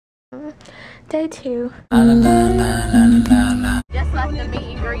Day 2. Just left the meet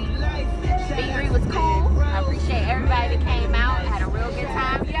and greet. Meet and greet was cool. I appreciate everybody that came out. I had a real good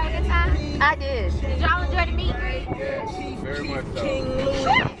time. You had a good time? I did. Did y'all enjoy the meet and greet? Very much so.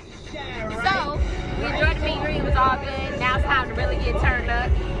 So, we enjoyed the meet and greet. It was all good. Now it's time to really get turned up.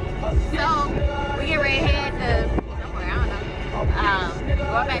 So, we get ready to head to somewhere, I don't know.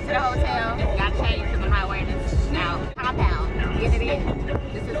 Going back to the hotel. Got changed because I'm not wearing this now. Compound. Get it in.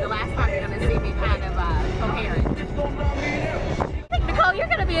 This is the last time you're going to see me kind of coherent. I think, Nicole, you're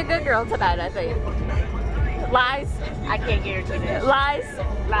going to be a good girl tonight, I think. Lies? I can't guarantee that. Lies?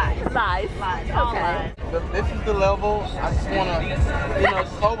 Lies. Lies. Lies. Okay. This is the level. I just want to,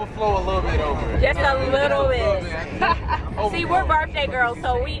 just overflow a little bit over it. Just a little bit. See, we're birthday girls,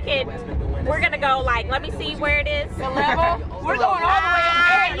 so we're going to go like, let me see where it is. The level? We're going all the way up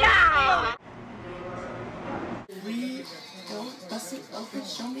there. Yeah. Bust it open,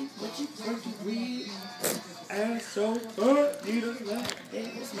 show me what you working with. Ass so hurt, need a lot.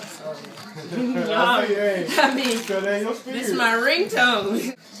 What's my song? I mean, this is my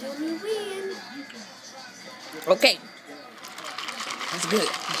ringtone. Tell me when. Okay. That's good.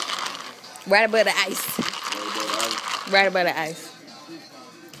 Right above the ice. Right above the ice.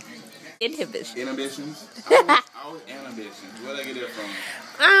 Inhibitions. Inhibitions? I was inhibitions. Where'd I get that from?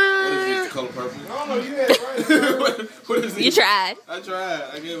 What is this, the color purple? I don't know, you had it right. What is this? You tried. I tried.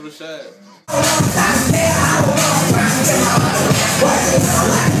 I gave it a shot.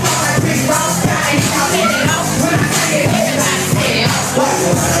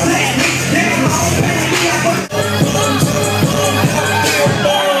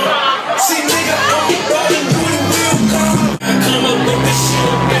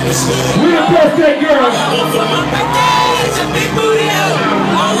 We're the birthday girl.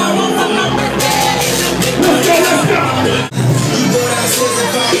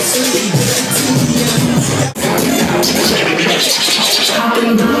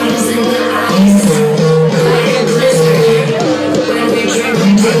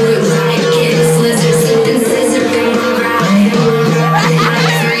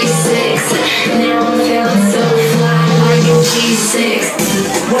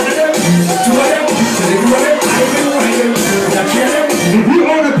 If you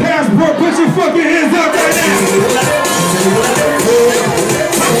own a passport, put your fucking hands up right now.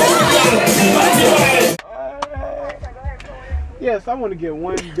 Yes, I want to get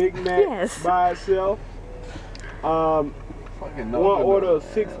one Big Mac by itself. One order of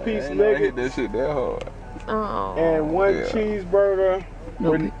 6-piece nuggets. Hit that shit that hard. Oh. And one cheeseburger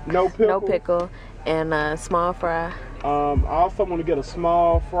with no pickle. No pickle. And a small fry. I also want to get a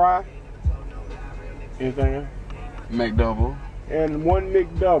small fry. Anything else? McDouble. And one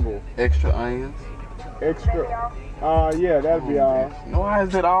McDouble. Extra onions. Extra. Yeah, that'd be all. No, why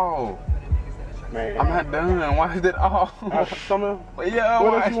is it all? Man. I'm not done. Why is it all? Some of yeah,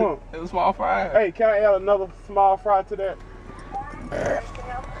 what else you want? It's a small fry. Hey, can I add another small fry to that?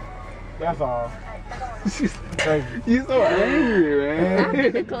 That's all. Thank you. You so angry, man.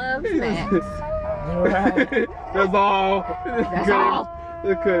 After the club snacks. Right. That's all. That's all.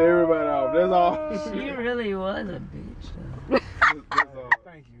 Just cut everybody off. That's all. She really was a bitch, though. That's all.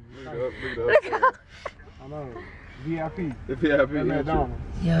 Thank you. Look it up. I know. VIP. The VIP. McDonald's.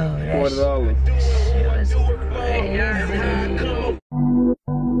 Yo, that $40. shit was crazy.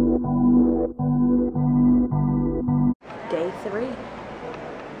 Day 3.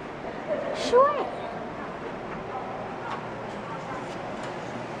 Sure.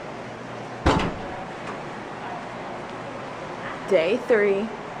 Day 3.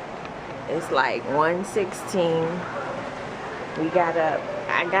 It's like 1:16. We got up.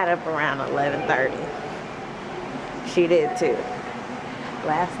 I got up around 11:30. She did too.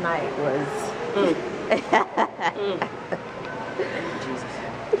 Last night was.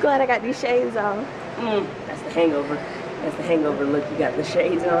 I'm glad I got these shades on. That's the hangover. That's the hangover look. You got the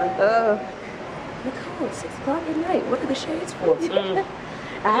shades on. Nicole, it's 6 o'clock at night. What are the shades for?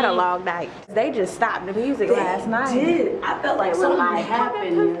 I had a long night. They just stopped the music last night. Did. I felt like something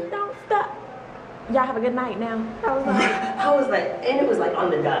happened. Don't stop. Y'all have a good night now. I was like, and it was like on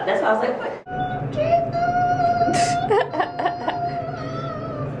the dot. That's why I was like,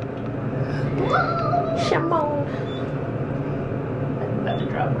 what? Shimon. I'm about to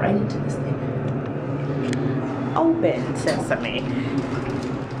drop right into this thing. Open sesame.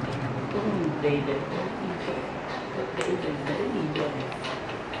 Ooh, baby.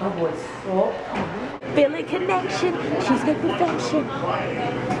 My voice so Feel it connection. She's got perfection.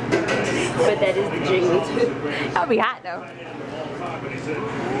 But that is the jingle too. That'll be hot though.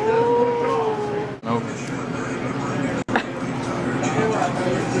 Nope.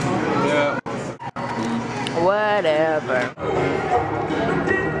 whatever.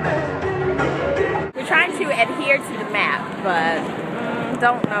 We're trying to adhere to the map, but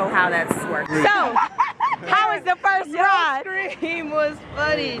don't know how that's working. So, how was the first ride? Your scream was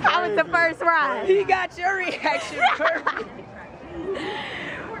funny. How was the first ride? He got your reaction perfect.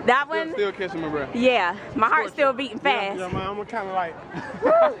 That one? Still catching my breath. Yeah, my heart's still beating fast. Yeah, man, I'm kind of like.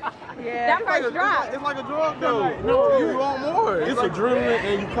 Yeah. That first ride. It's like a drug though. No, you want more. It's like adrenaline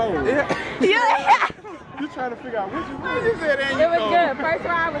and you cold. Yeah. You trying to figure out which one you said and you It was cold. good. First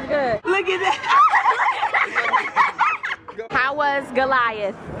ride was good. Look at that. How was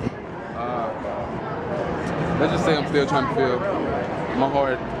Goliath? Let's just say I'm still trying to feel my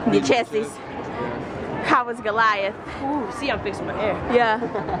heart. Your chesties. How was Goliath? Ooh, see, I'm fixing my hair. Yeah.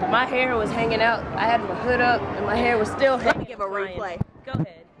 My hair was hanging out. I had my hood up, and my hair was still hanging. Let me give a replay. Go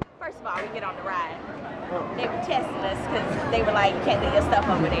ahead. First of all, we get on the ride. They were testing us because they were like, you can't leave your stuff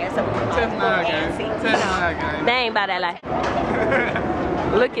over there. So we were like, Test nine, gang. Test nine, gang. They ain't about that life.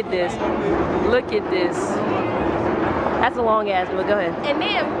 Look at this. Look at this. That's a long ass, but go ahead. And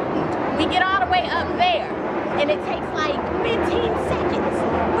then we get all the way up there, and it takes like 15 seconds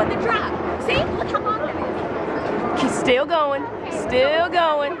for the drop. See, look how long it is. He's still going. Still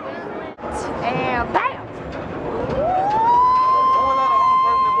going. And bam!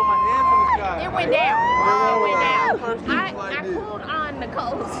 It went down. It went down. I pulled on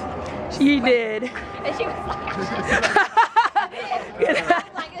Nicole's. She did. And she was like,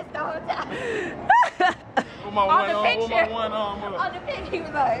 like it's the whole time. On the picture, he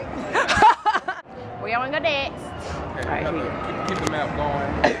was like, where y'all wanna go next? Okay, keep the map going.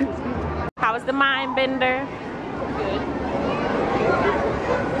 How was the mind bender? Good.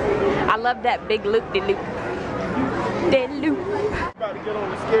 I love that big loop-de-loop. That loop. About to get on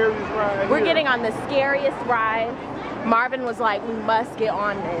the scariest ride. We're getting on the scariest ride. Marvin was like, we must get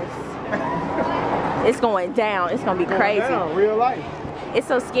on this. It's going down. It's gonna be crazy. Down, real life. It's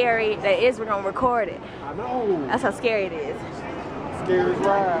so scary that we're gonna record it. I know. That's how scary it is. Scariest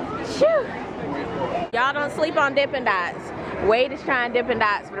ride. Shoo. Y'all don't sleep on Dippin' Dots. Wade is trying Dippin'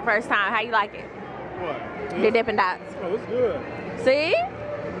 Dots for the first time. How you like it? What? The Dippin' Dots. Oh, it's good. See?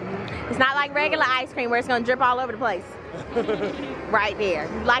 It's not like regular ice cream where it's gonna drip all over the place. Right there.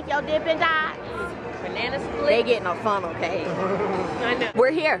 You like your Dippin' Dots? Banana split. They getting a funnel cake. I know.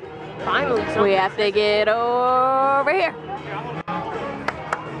 We're here. Finally. We have to get over here.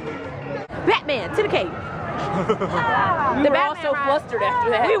 Batman to the cave. We were all so flustered after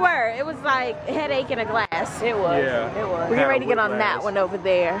that. We were. It was like a headache in a glass. It was. Yeah. It was. We're getting ready to get on that one over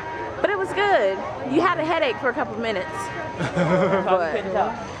there. But it was good. You had a headache for a couple minutes. But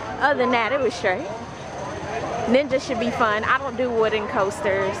other than that, it was straight. Ninja should be fun. I don't do wooden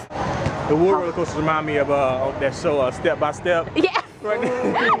coasters. The wood roller coasters remind me of that show, Step by Step. Yeah. Right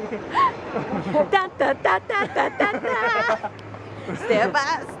Da, da, da, da, da, da, da. Step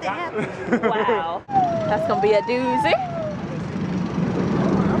by step. Wow. That's gonna be a doozy.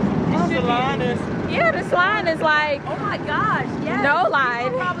 The line is. Yeah, this line is like Oh my gosh. Yeah. no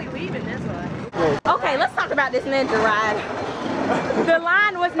line. We're probably leaving this one. Okay, let's talk about this Ninja ride. The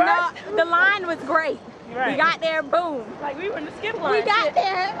line was not. The line was great. Right. We got there, boom. Like we were in the skip line. We got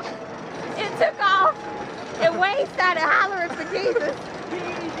there. It took off. And Wade started hollering for Jesus.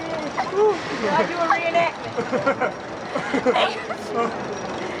 Like you a reenactment.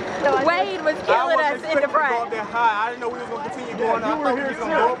 Wade was killing us in the Go up front. that high. I didn't know we was gonna continue going. I thought we was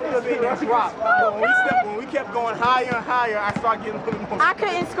gonna go up a little bit and drop. But when we kept going higher and higher, I started getting a little more. I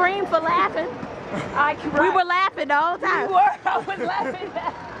couldn't scream for laughing. We were laughing the whole time. We were. I was laughing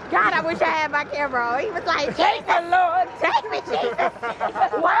at. God, I wish I had my camera on. He was like, take the Lord, take me, Jesus.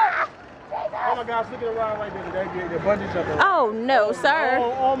 Why? Oh my gosh, look at the ride right there. The bungee jumping. Oh no, sir.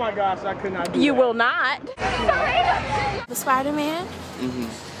 Oh my gosh, I could not do You that. will not. The Spider-Man,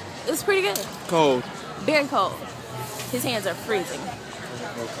 it was pretty good. Cold. Very cold. His hands are freezing.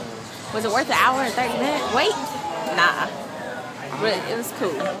 Was it worth an hour and 30 minutes? Wait. Nah. But it was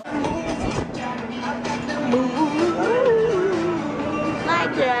cool.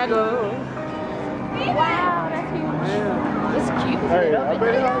 Like Jagger. Wow, that's huge. It's cute. Hey, I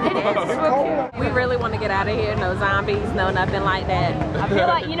bet It is. We really want to get out of here. No zombies, no nothing like that. I feel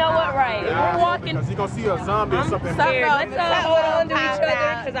like, you know what, right? We're walking. Because you're gonna see a zombie or something. Here, let's hold on to each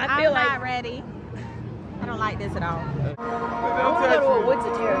other because I feel I'm like not ready. I don't like this at all. I want to go to a woods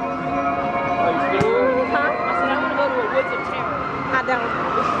of terror. Huh? I said I want to go to a woods of terror. I don't.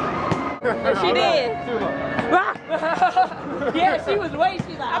 She did. Yeah, she was way.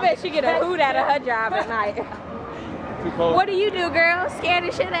 She's like, I bet she get a hoot out of her job at night. What do you do, girl? Scare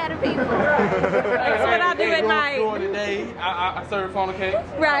the shit out of people. That's what I do at night. During the day, I serve funnel cakes.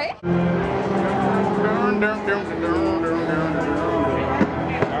 Right. Shut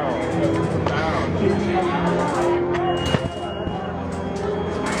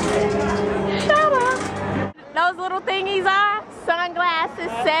up. Those little thingies are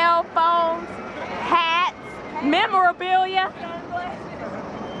sunglasses, cell phones, hats, memorabilia.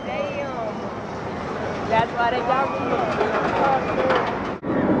 Damn. That's why they got me.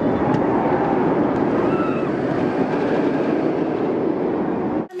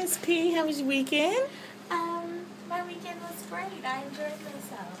 Miss P, how was your weekend? My weekend was great. I enjoyed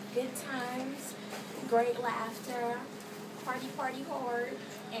myself. Good times, great laughter, party hard,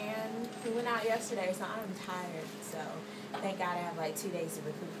 and we went out yesterday, so I'm tired. So thank God I have like 2 days to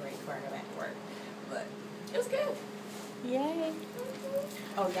recuperate before I go back to work. But it was good. Yay.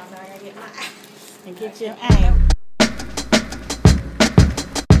 Oh, y'all know I gotta get my And get your aim.